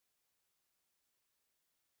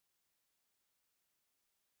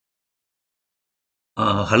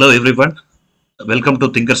Hello everyone, welcome to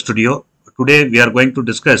Thinker Studio. Today we are going to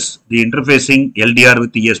discuss the interfacing LDR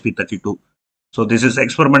with ESP32. So this is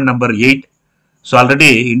experiment number 8. So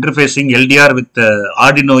already interfacing LDR with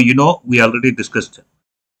Arduino, we already discussed.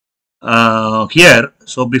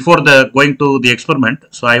 So before the going to the experiment,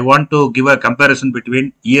 so I want to give a comparison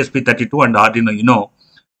between ESP32 and Arduino,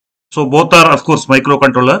 So both are of course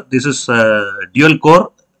microcontroller. This is dual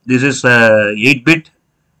core, this is 8-bit,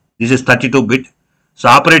 this is 32-bit. So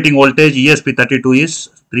operating voltage ESP32 is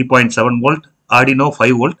 3.7 volt, Arduino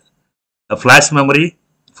 5 volt, a flash memory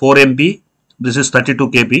 4 MB, this is 32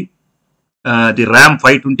 KB, the RAM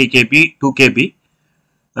 520 KB, 2 KB.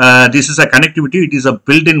 This is a connectivity, it is a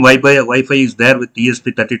built-in Wi-Fi is there with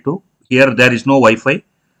ESP32. Here there is no Wi-Fi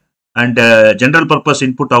and general purpose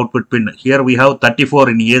input output pin. Here we have 34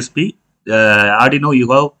 in ESP, Arduino you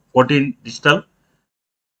have 14 digital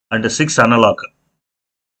and 6 analog.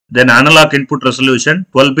 Then analog input resolution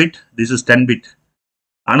 12 bit, this is 10 bit.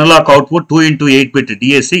 Analog output 2 into 8 bit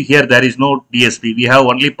DAC, here there is no DSP, we have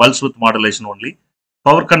only pulse width modulation only.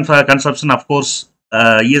 Power consumption of course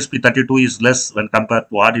ESP32 is less when compared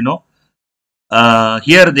to Arduino.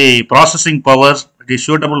 Here the processing power it is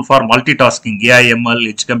suitable for multitasking, AI, ML,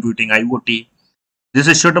 edge computing, IoT. This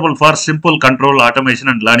is suitable for simple control, automation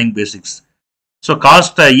and learning basics. So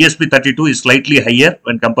cost ESP32 is slightly higher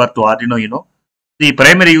when compared to Arduino, The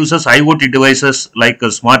primary uses IoT devices like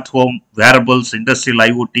smart home, wearables, industrial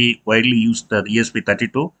IoT, widely used the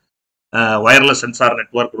ESP32, wireless sensor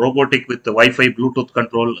network, robotic with Wi-Fi, Bluetooth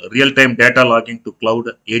control, real-time data logging to cloud,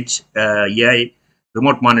 edge, AI,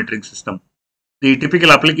 remote monitoring system. The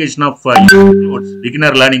typical application of includes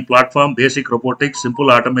beginner learning platform, basic robotics,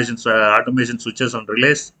 simple automation switches and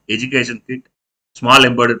relays, education kit, small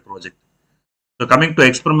embedded project. So coming to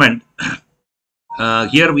experiment,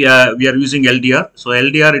 here we are using LDR. So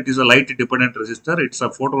LDR it is a light dependent resistor. It's a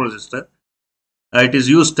photoresistor. It is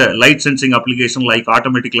used light sensing application like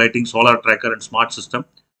automatic lighting, solar tracker, and smart system.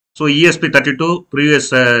 So ESP32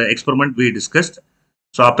 previous experiment we discussed.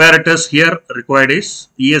 So apparatus here required is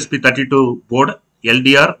ESP32 board,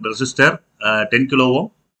 LDR resistor 10 kilo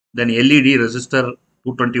ohm, then LED resistor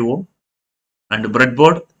 220 ohm, and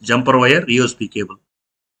breadboard, jumper wire, USB cable.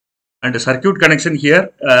 And the circuit connection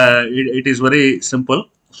here, it is very simple.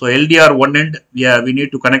 So LDR one end, we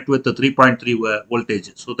need to connect with the 3.3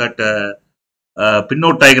 voltage. So that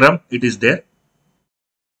pinout diagram, it is there.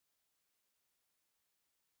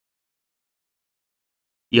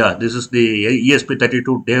 Yeah, this is the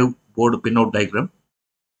ESP32 Dev board pinout diagram.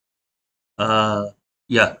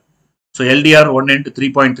 Yeah. So LDR one end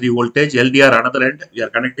 3.3 voltage, LDR another end, we are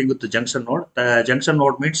connecting with the junction node. Junction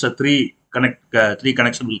node means three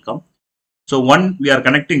connection will come. So one we are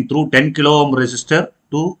connecting through 10 kilo ohm resistor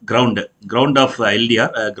to ground of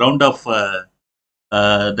LDR, ground of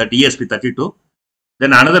that ESP32.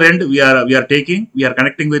 Then another end we are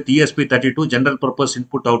connecting with ESP32 general purpose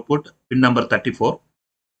input output pin number 34.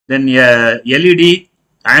 Then LED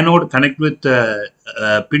anode connect with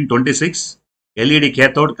pin 26. LED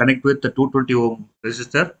cathode connect with the 220 ohm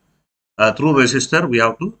resistor. Through resistor we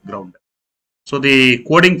have to ground. So the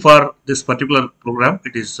coding for this particular program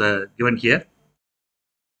it is given here.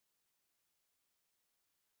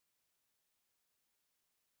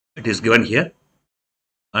 It is given here,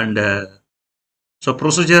 and so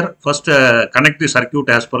procedure first connect the circuit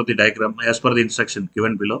as per the diagram as per the instruction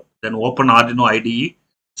given below. Then open Arduino IDE.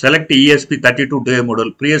 Select ESP32 DA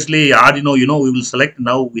model. Previously Arduino we will select,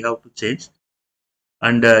 now we have to change.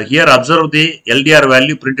 And here observe the LDR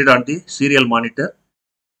value printed on the serial monitor.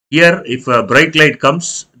 Here if a bright light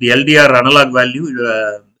comes, the LDR analog value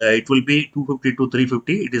it will be 250 to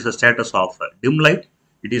 350. It is a status of dim light,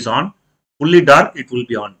 it is on. Fully dark, it will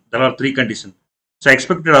be on. There are three conditions. So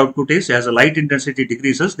expected output is as the light intensity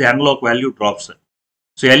decreases, the analog value drops.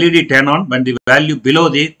 So LED turn on when the value below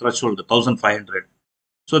the threshold 1500.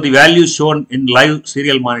 So the value is shown in live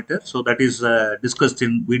serial monitor. So that is discussed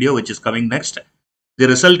in video which is coming next. The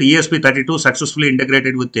result ESP32 successfully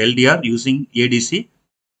integrated with LDR using ADC.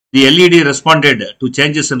 The LED responded to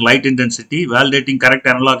changes in light intensity, validating correct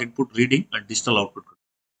analog input reading and digital output.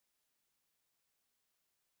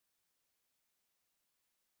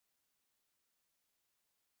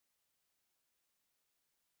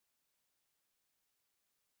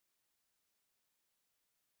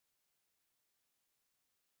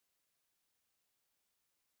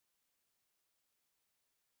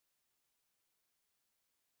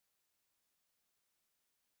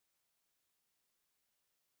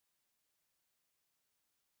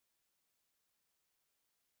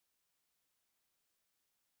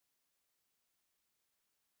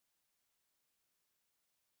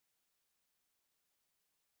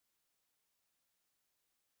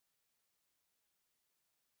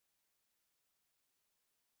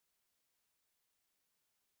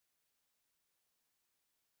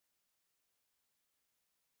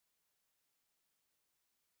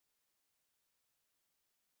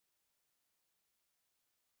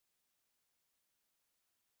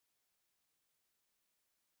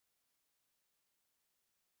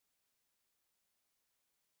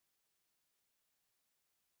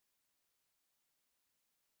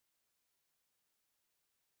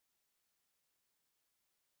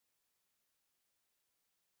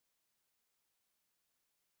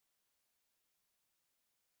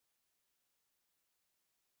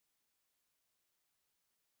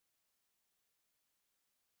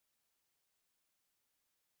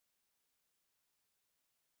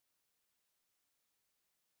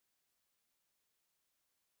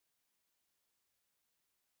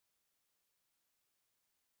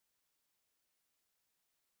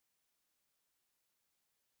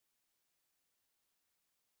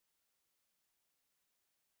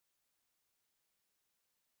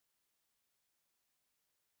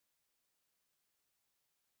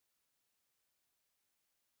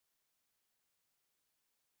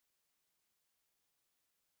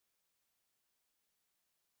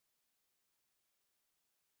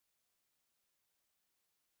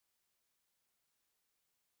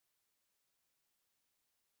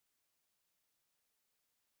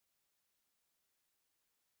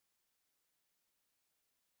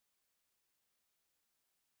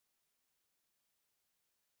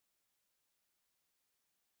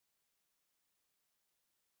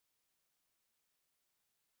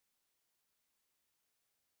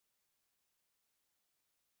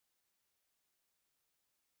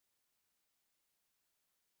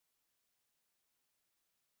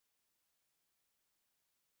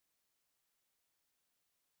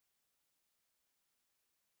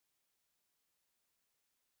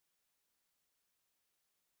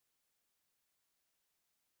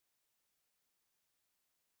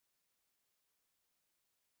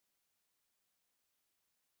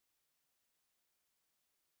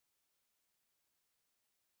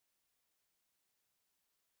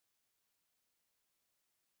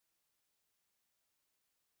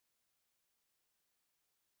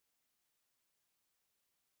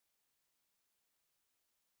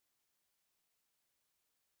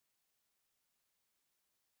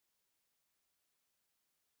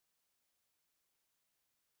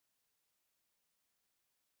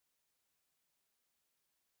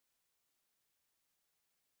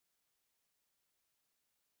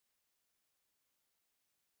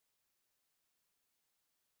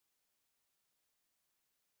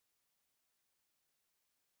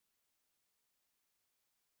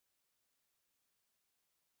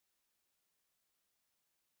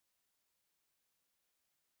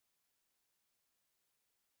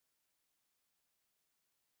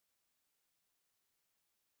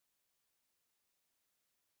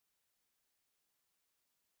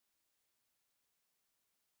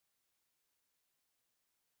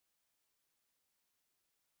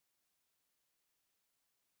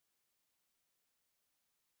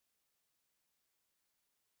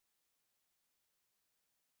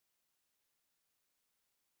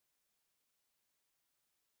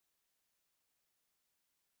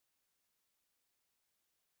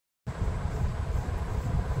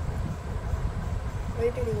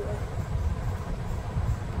 Light அடிங்க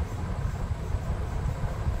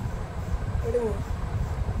எடுங்க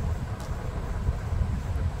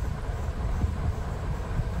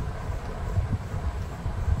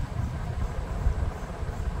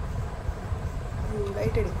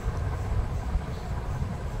light அடி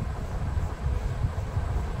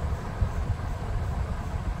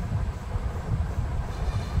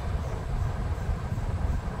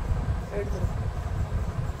எடுத்துரும்